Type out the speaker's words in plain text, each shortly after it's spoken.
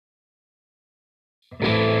For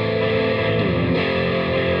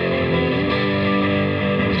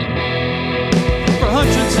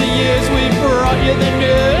hundreds of years we brought you the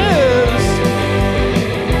news.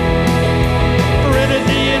 Printed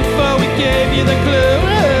the info, we gave you the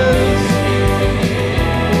clues.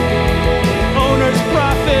 Owners'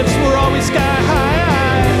 profits were always sky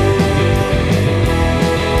high.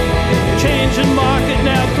 Changing market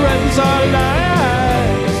now threatens our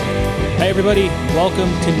lives. Hey everybody, welcome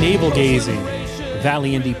to Navel Gazing,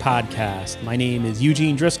 Valley Indy podcast. My name is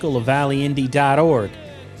Eugene Driscoll of valleyindy.org.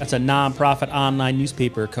 That's a nonprofit online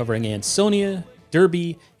newspaper covering Ansonia,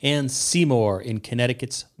 Derby, and Seymour in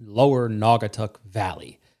Connecticut's lower Naugatuck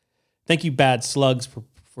Valley. Thank you, Bad Slugs,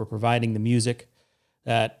 for providing the music.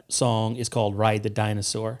 That song is called Ride the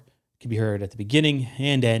Dinosaur. It can be heard at the beginning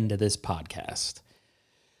and end of this podcast.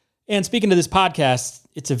 And speaking of this podcast,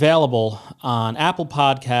 it's available on Apple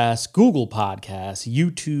Podcasts, Google Podcasts,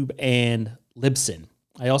 YouTube, and Libsyn.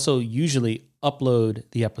 I also usually upload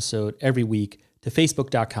the episode every week to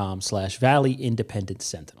facebook.com/Valley Independent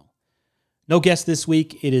Sentinel. No guest this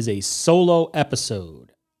week. It is a solo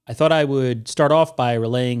episode. I thought I would start off by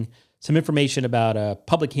relaying some information about a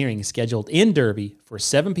public hearing scheduled in Derby for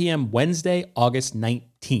 7 p.m. Wednesday, August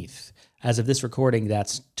 19th. As of this recording,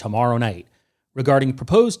 that's tomorrow night, regarding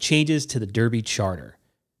proposed changes to the Derby Charter.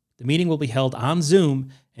 The meeting will be held on Zoom,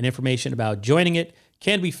 and information about joining it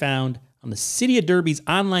can be found on the City of Derby's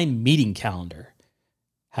online meeting calendar.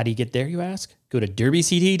 How do you get there, you ask? Go to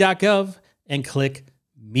derbyct.gov and click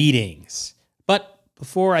Meetings. But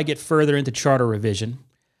before I get further into charter revision,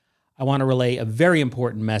 I want to relay a very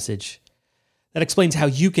important message that explains how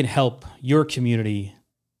you can help your community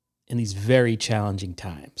in these very challenging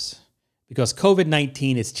times. Because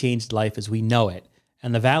COVID-19 has changed life as we know it,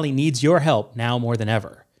 and the Valley needs your help now more than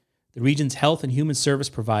ever. The region's health and human service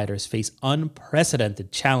providers face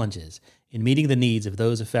unprecedented challenges in meeting the needs of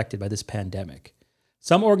those affected by this pandemic.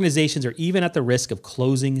 Some organizations are even at the risk of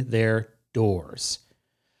closing their doors.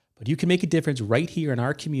 But you can make a difference right here in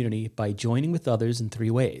our community by joining with others in 3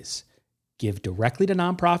 ways. Give directly to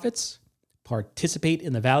nonprofits, participate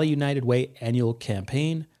in the Valley United Way annual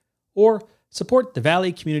campaign, or support the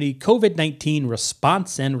Valley Community COVID-19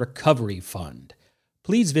 Response and Recovery Fund.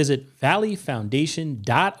 Please visit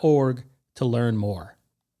valleyfoundation.org to learn more.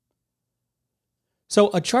 So,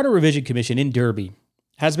 a Charter Revision Commission in Derby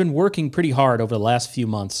has been working pretty hard over the last few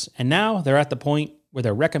months, and now they're at the point where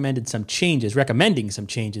they're recommending some changes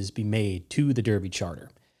be made to the Derby Charter.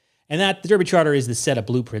 And that the Derby Charter is the set of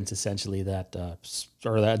blueprints, essentially, that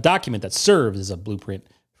or a document that serves as a blueprint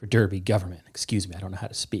for Derby government. Excuse me, I don't know how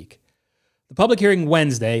to speak. The public hearing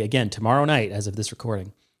Wednesday, again, tomorrow night, as of this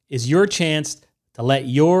recording, is your chance to let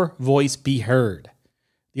your voice be heard.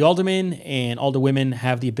 The aldermen and alderwomen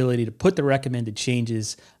have the ability to put the recommended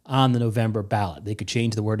changes on the November ballot. They could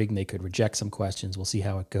change the wording, they could reject some questions. We'll see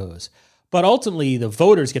how it goes. But ultimately, the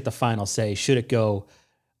voters get the final say should it go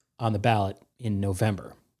on the ballot in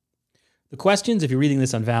November. The questions, if you're reading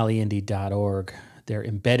this on valleyindy.org, they're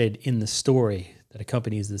embedded in the story that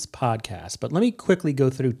accompanies this podcast. But let me quickly go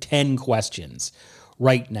through 10 questions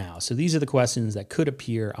right now. So these are the questions that could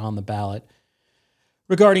appear on the ballot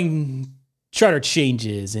regarding charter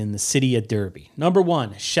changes in the City of Derby. Number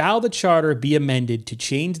 1, shall the charter be amended to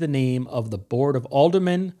change the name of the Board of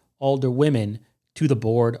Aldermen, Alderwomen to the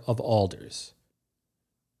Board of Alders?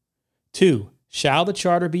 2, shall the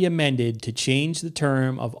charter be amended to change the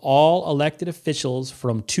term of all elected officials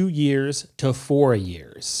from 2 years to 4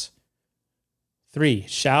 years? 3,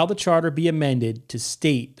 shall the charter be amended to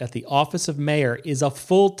state that the office of mayor is a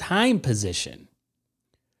full-time position?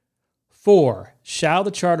 4, shall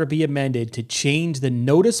the charter be amended to change the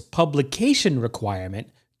notice publication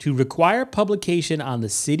requirement to require publication on the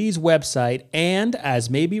city's website and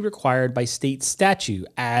as may be required by state statute,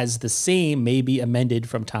 as the same may be amended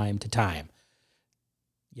from time to time?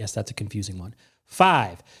 Yes, that's a confusing one.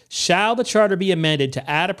 5, shall the charter be amended to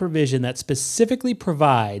add a provision that specifically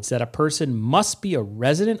provides that a person must be a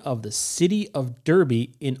resident of the City of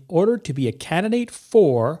Derby in order to be a candidate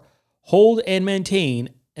for, hold, and maintain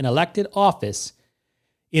an elected office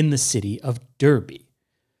in the City of Derby?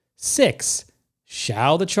 6,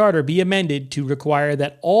 shall the charter be amended to require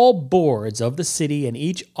that all boards of the city and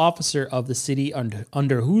each officer of the city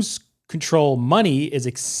under whose control money is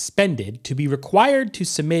expended to be required to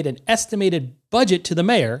submit an estimated budget to the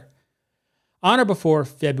mayor on or before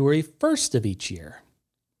February 1st of each year?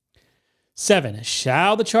 7,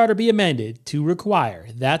 shall the charter be amended to require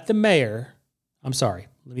that the mayor,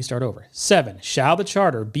 7, shall the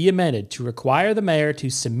charter be amended to require the mayor to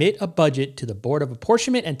submit a budget to the Board of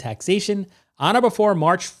Apportionment and Taxation on or before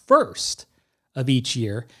March 1st of each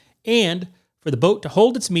year, and for the boat to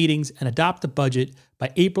hold its meetings and adopt the budget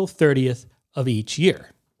by April 30th of each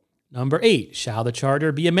year. Number 8, shall the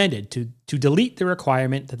charter be amended to delete the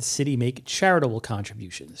requirement that the city make charitable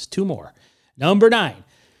contributions? 2 more. Number 9,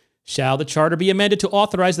 shall the charter be amended to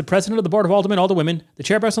authorize the president of the Board of Aldermen, Alderwomen, the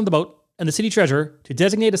chairperson of the boat, and the city treasurer to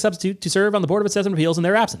designate a substitute to serve on the Board of Assessment Appeals in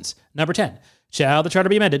their absence? Number 10, shall the charter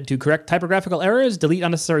be amended to correct typographical errors, delete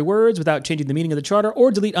unnecessary words without changing the meaning of the charter,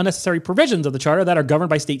 or delete unnecessary provisions of the charter that are governed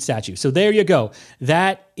by state statute? So there you go.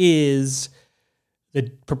 That is the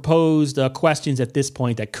proposed questions at this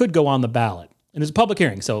point that could go on the ballot. And there's a public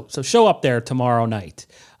hearing, so show up there tomorrow night.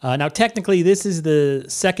 Now, technically, this is the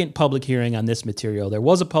second public hearing on this material. There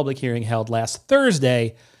was a public hearing held last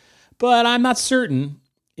Thursday, but I'm not certain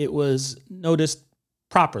it was noticed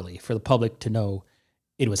properly for the public to know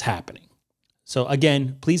it was happening. So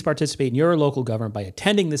again, please participate in your local government by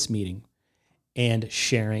attending this meeting and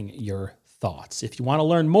sharing your thoughts. If you want to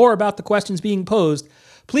learn more about the questions being posed,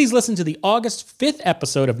 please listen to the August 5th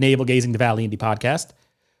episode of Navel Gazing, the Valley Indy podcast,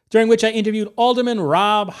 during which I interviewed Alderman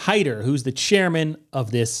Rob Hyder, who's the chairman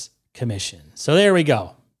of this commission. So there we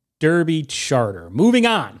go. Derby Charter. Moving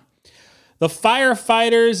on. The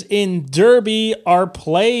firefighters in Derby are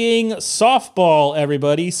playing softball,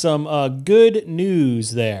 everybody. Some good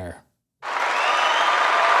news there.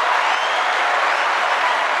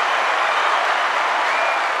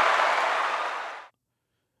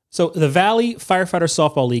 So the Valley Firefighter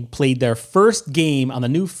Softball League played their first game on the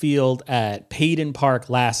new field at Payden Park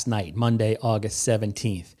last night, Monday, August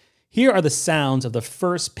 17th. Here are the sounds of the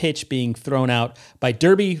first pitch being thrown out by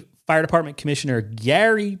Derby Fire Department Commissioner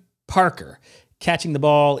Gary Parker. Catching the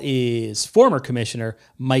ball is former Commissioner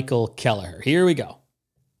Michael Kelleher. Here we go.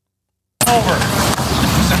 Over.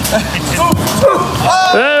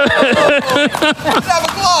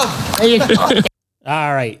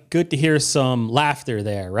 All right, good to hear some laughter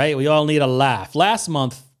there, right? We all need a laugh. Last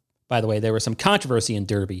month, by the way, there was some controversy in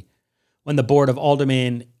Derby when the Board of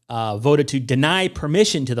Aldermen voted to deny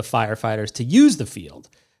permission to the firefighters to use the field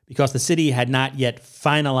because the city had not yet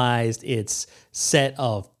finalized its set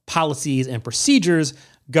of policies and procedures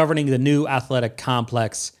governing the new athletic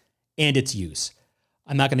complex and its use.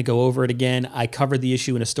 I'm not going to go over it again. I covered the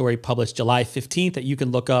issue in a story published July 15th that you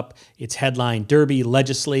can look up. It's headline, Derby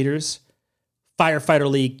Legislators Firefighter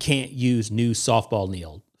League can't use new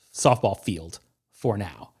softball field for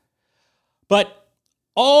now. But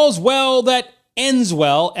all's well that ends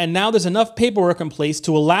well, and now there's enough paperwork in place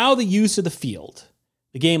to allow the use of the field.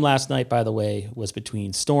 The game last night, by the way, was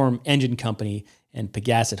between Storm Engine Company and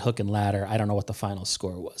Pegasset Hook and Ladder. I don't know what the final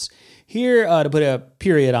score was. Here, to put a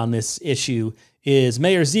period on this issue, is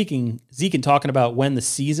Mayor Zekin talking about when the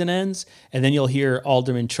season ends, and then you'll hear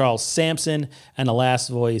Alderman Charles Sampson, and the last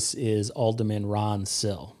voice is Alderman Ron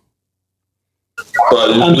Sill.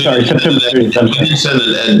 But I'm sorry, September 30th. We didn't send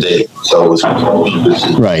an end date, so it was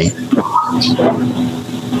right.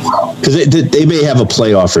 Because they may have a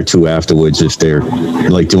playoff or two afterwards if they're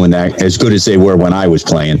like doing that as good as they were when I was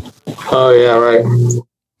playing. Oh, yeah, right.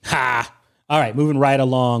 Ha! All right, moving right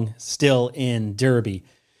along, still in Derby.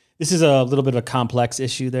 This is a little bit of a complex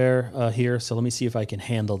issue here, so let me see if I can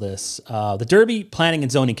handle this. The Derby Planning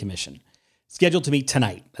and Zoning Commission, scheduled to meet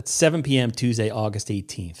tonight at 7 p.m. Tuesday, August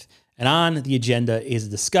 18th. And on the agenda is a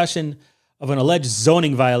discussion of an alleged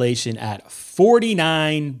zoning violation at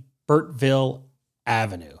 49 Burtville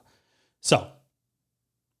Avenue. So,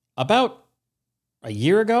 about a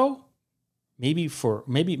year ago, maybe for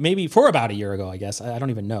about a year ago, I guess, I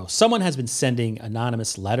don't even know, someone has been sending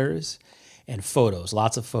anonymous letters and photos,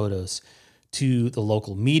 lots of photos, to the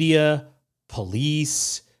local media,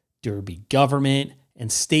 police, Derby government,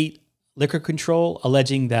 and state liquor control,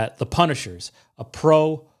 alleging that the Punishers, a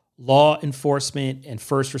pro-law enforcement and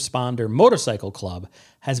first responder motorcycle club,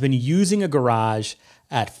 has been using a garage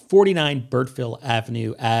at 49 Burtville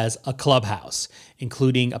Avenue as a clubhouse,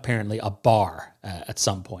 including apparently a bar at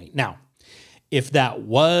some point. Now, if that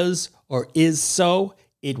was or is so,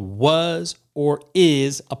 it was or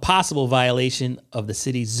is a possible violation of the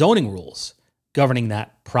city's zoning rules governing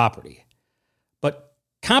that property. But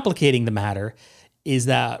complicating the matter is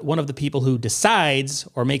that one of the people who decides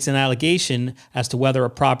or makes an allegation as to whether a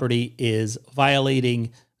property is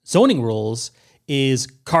violating zoning rules is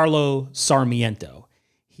Carlo Sarmiento.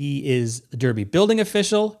 He is the Derby building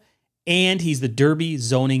official, and he's the Derby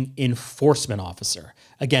zoning enforcement officer.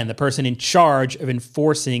 Again, the person in charge of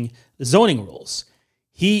enforcing the zoning rules.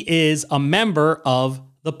 He is a member of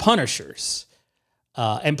the Punishers,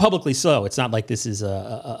 and publicly so. It's not like this is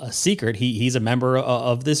a secret. He's a member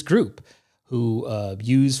of this group who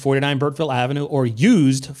used 49 Burtville Avenue or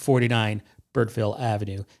used 49 Burtville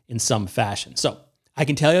Avenue in some fashion. So I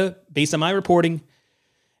can tell you, based on my reporting,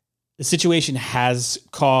 the situation has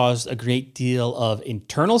caused a great deal of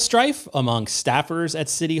internal strife among staffers at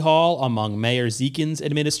City Hall, among Mayor Zekin's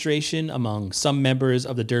administration, among some members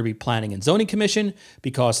of the Derby Planning and Zoning Commission,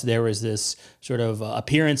 because there was this sort of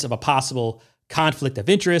appearance of a possible conflict of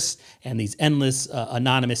interest and these endless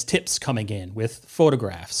anonymous tips coming in with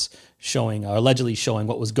photographs showing, or allegedly showing,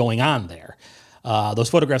 what was going on there. Those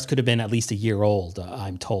photographs could have been at least a year old,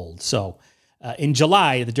 I'm told. So in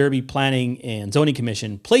July, the Derby Planning and Zoning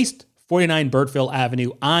Commission placed 49 Burtville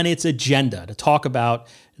Avenue on its agenda to talk about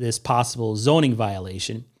this possible zoning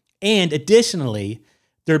violation. And additionally,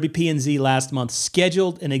 Derby P&Z last month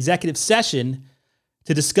scheduled an executive session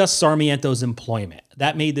to discuss Sarmiento's employment.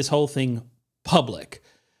 That made this whole thing public.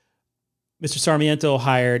 Mr. Sarmiento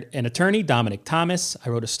hired an attorney, Dominic Thomas. I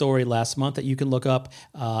wrote a story last month that you can look up.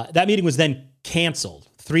 That meeting was then canceled.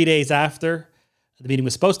 3 days after the meeting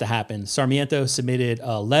was supposed to happen, Sarmiento submitted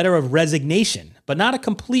a letter of resignation, but not a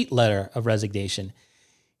complete letter of resignation.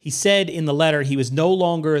 He said in the letter he was no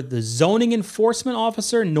longer the zoning enforcement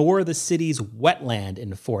officer nor the city's wetland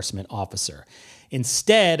enforcement officer.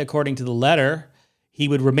 Instead, according to the letter, he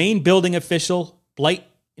would remain building official, blight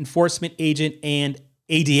enforcement agent, and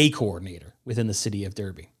ADA coordinator within the city of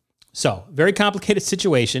Derby. So, very complicated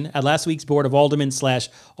situation. At last week's Board of Aldermen /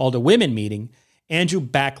 Alderwomen meeting, Andrew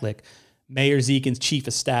Backlick, Mayor Zekin's chief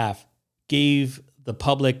of staff, gave the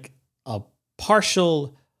public a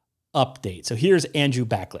partial update. So here's Andrew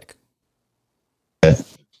Backlick.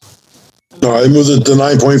 No, I moved it to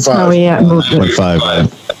 9.5. Oh, yeah, moved it.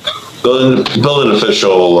 9.5. Building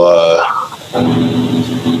official,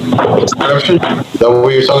 description? Is that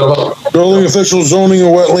what you're talking about? Building official, zoning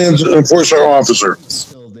and wetlands enforcement officer.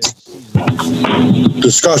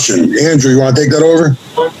 Discussion. Andrew, you want to take that over?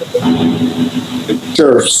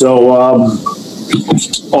 Sure. So,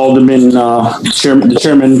 the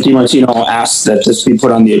Chairman DiMartino asked that this be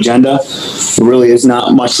put on the agenda. There really is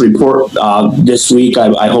not much report this week.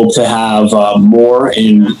 I hope to have more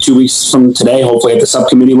in 2 weeks from today, hopefully at the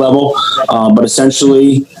subcommittee level. But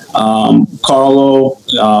essentially, Carlo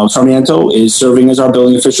Sarmiento is serving as our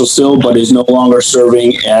building official still, but is no longer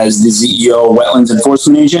serving as the ZEO wetlands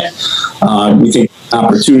enforcement agent. We think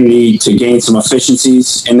opportunity to gain some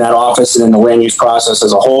efficiencies in that office and in the land use process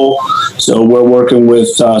as a whole. So we're working with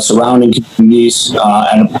surrounding communities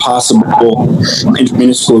and a possible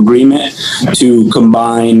intermunicipal agreement to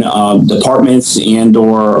combine departments and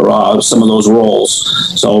or some of those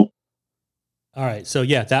roles. So. All right. So,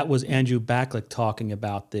 yeah, that was Andrew Backlick talking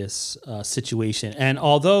about this situation. And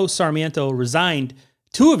although Sarmiento resigned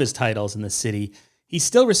 2 of his titles in the city, he's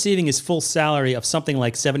still receiving his full salary of something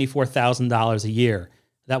like $74,000 a year.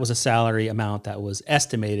 That was a salary amount that was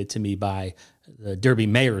estimated to me by the Derby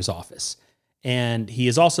mayor's office. And he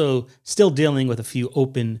is also still dealing with a few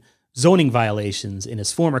open zoning violations in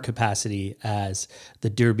his former capacity as the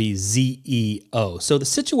Derby ZEO. So the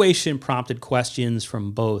situation prompted questions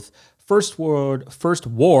from both First Ward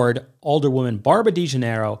Alderwoman Barbara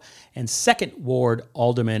DeGennaro and Second Ward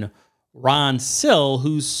Alderman Ron Sill,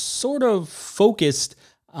 who's sort of focused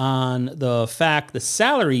on the fact the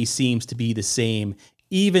salary seems to be the same,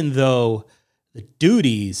 even though the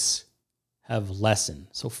duties have lessened.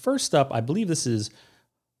 So first up, I believe this is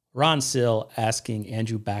Ron Sill asking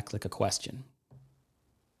Andrew Backlick a question.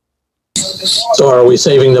 So are we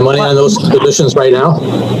saving the money on those positions right now?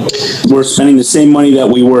 We're spending the same money that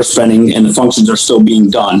we were spending, and the functions are still being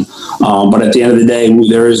done. But at the end of the day,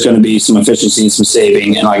 there is going to be some efficiency and some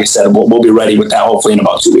saving. And like I said, we'll be ready with that hopefully in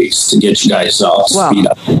about 2 weeks to get you guys speed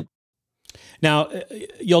up. Now,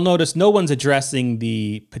 you'll notice no one's addressing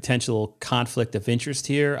the potential conflict of interest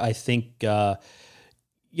here. I think, the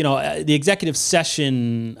executive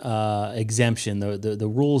session exemption,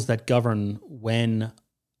 the rules that govern when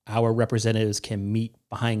our representatives can meet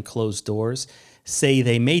behind closed doors, say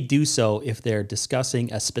they may do so if they're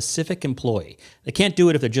discussing a specific employee. They can't do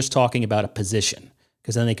it if they're just talking about a position,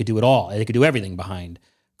 because then they could do it all. They could do everything behind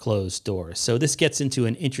closed doors. So this gets into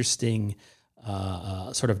an interesting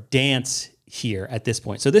sort of dance here at this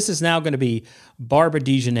point. So this is now going to be Barbara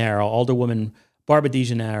DeGennaro, Alderwoman Barbara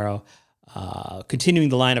DeGennaro, continuing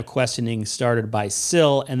the line of questioning started by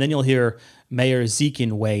Sill, and then you'll hear Mayor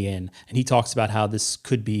Zekin weigh in, and he talks about how this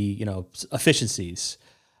could be, efficiencies.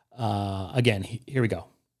 Again, here we go.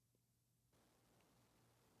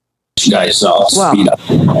 you guys speed up.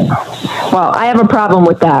 Well, I have a problem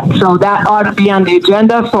with that. So that ought to be on the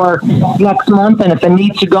agenda for next month. And if it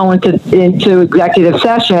needs to go into executive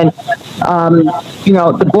session,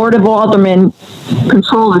 the Board of Aldermen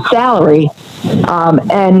control the salary.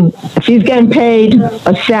 And if he's getting paid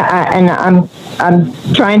and I'm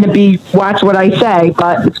trying to watch what I say,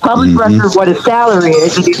 but it's public record what his salary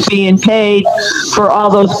is. If he's being paid for all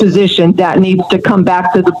those positions, that needs to come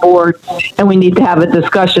back to the board, and we need to have a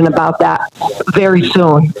discussion about that very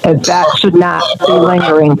soon, as that should not be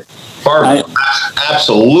lingering. Barb,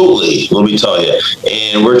 absolutely, let me tell you.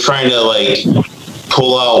 And we're trying to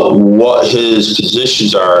pull out what his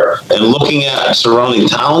positions are, and looking at surrounding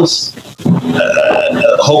towns.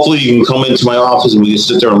 Hopefully you can come into my office and we can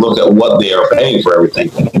sit there and look at what they are paying for everything.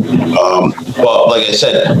 But like I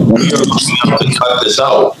said, we are going to cut this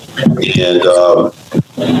out, and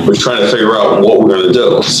we're trying to figure out what we're going to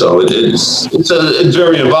do. So it's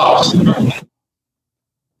very involved.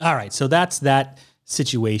 All right, so that's that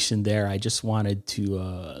situation there. I just wanted to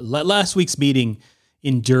last week's meeting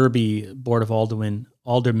in Derby, Board of Alderwomen,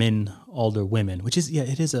 which is,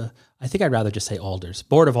 it is I think I'd rather just say Alders.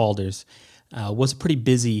 Board of Alders was a pretty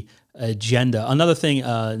busy agenda. Another thing,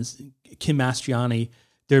 Kim Mastriani,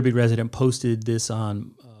 Derby resident, posted this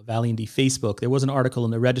on Valley Indy Facebook. There was an article in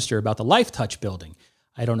the Register about the Life Touch building.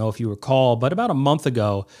 I don't know if you recall, but about a month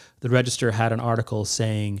ago, the Register had an article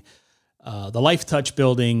saying the Life Touch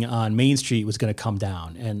building on Main Street was going to come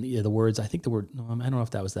down. And I don't know if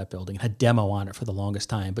that was that building. It had demo on it for the longest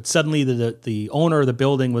time. But suddenly the owner of the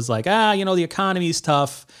building was like, the economy's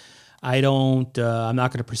tough. I'm not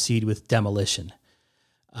going to proceed with demolition,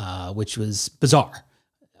 which was bizarre.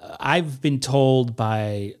 I've been told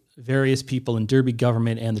by various people in Derby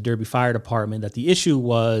government and the Derby Fire Department that the issue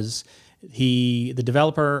was the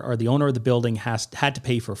developer or the owner of the building had to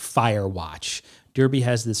pay for fire watch. Derby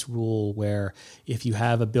has this rule where if you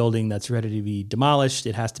have a building that's ready to be demolished,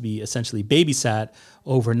 it has to be essentially babysat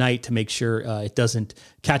overnight to make sure it doesn't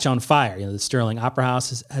catch on fire. The Sterling Opera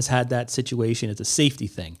House has had that situation. It's a safety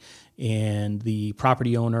thing. And the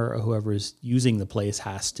property owner or whoever is using the place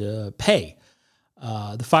has to pay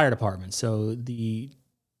the fire department. So the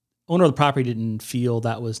owner of the property didn't feel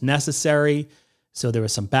that was necessary. So there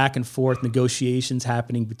was some back and forth negotiations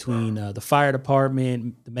happening between the fire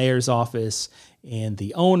department, the mayor's office, and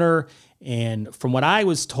the owner. And from what I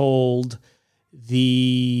was told,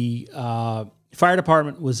 the fire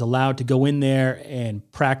department was allowed to go in there and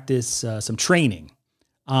practice some training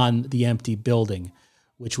on the empty building,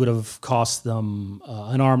 which would have cost them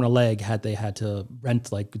an arm and a leg had they had to rent,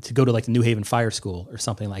 to go to the New Haven Fire School or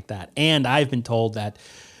something like that. And I've been told that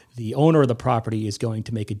the owner of the property is going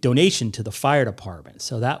to make a donation to the fire department.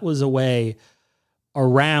 So that was a way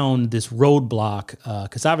around this roadblock,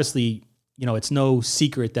 because obviously, it's no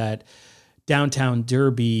secret that downtown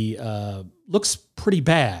Derby looks pretty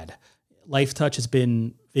bad. Life Touch has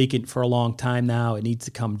been vacant for a long time now. It needs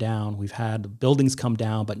to come down. We've had buildings come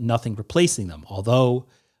down, but nothing replacing them, although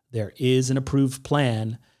there is an approved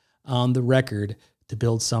plan on the record to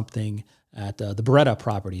build something at the Beretta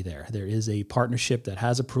property there. There is a partnership that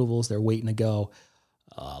has approvals. They're waiting to go.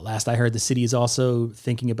 Last I heard, the city is also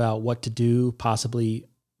thinking about what to do, possibly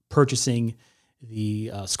purchasing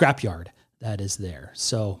the scrapyard that is there.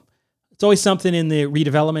 So it's always something in the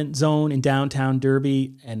redevelopment zone in downtown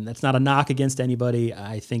Derby, and that's not a knock against anybody.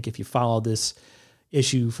 I think if you follow this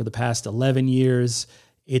issue for the past 11 years,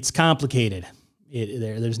 it's complicated.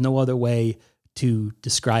 There's no other way to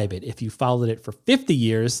describe it. If you followed it for 50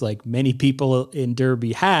 years, like many people in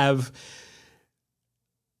Derby have,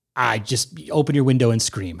 I just open your window and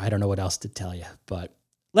scream. I don't know what else to tell you. But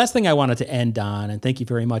last thing I wanted to end on, and thank you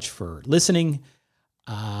very much for listening.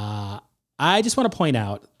 I just want to point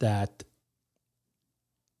out that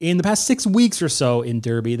in the past 6 weeks or so in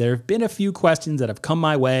Derby, there have been a few questions that have come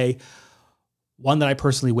my way. One that I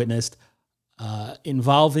personally witnessed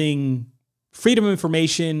involving freedom of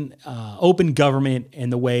information, open government,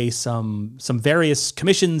 and the way some various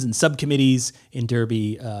commissions and subcommittees in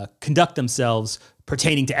Derby conduct themselves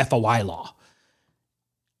pertaining to FOI law.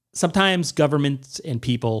 Sometimes governments and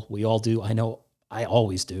people, we all do, I know I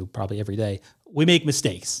always do, probably every day, we make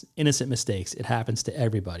mistakes, innocent mistakes. It happens to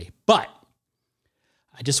everybody. But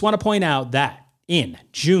I just want to point out that in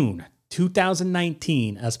June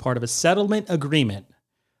 2019, as part of a settlement agreement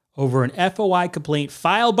over an FOI complaint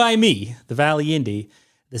filed by me, the Valley Indy,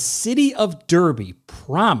 the city of Derby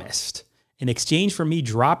promised, in exchange for me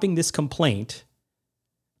dropping this complaint,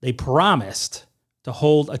 they promised to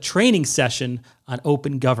hold a training session on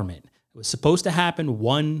open government. It was supposed to happen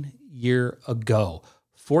 1 year ago.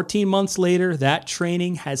 14 months later, that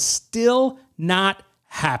training has still not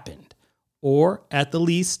happened, or at the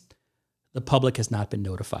least, the public has not been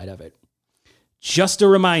notified of it. Just a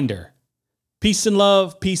reminder, peace and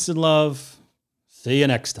love, peace and love. See you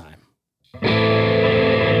next time. For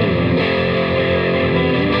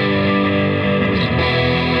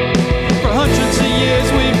hundreds of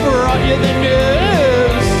years we've brought you the news.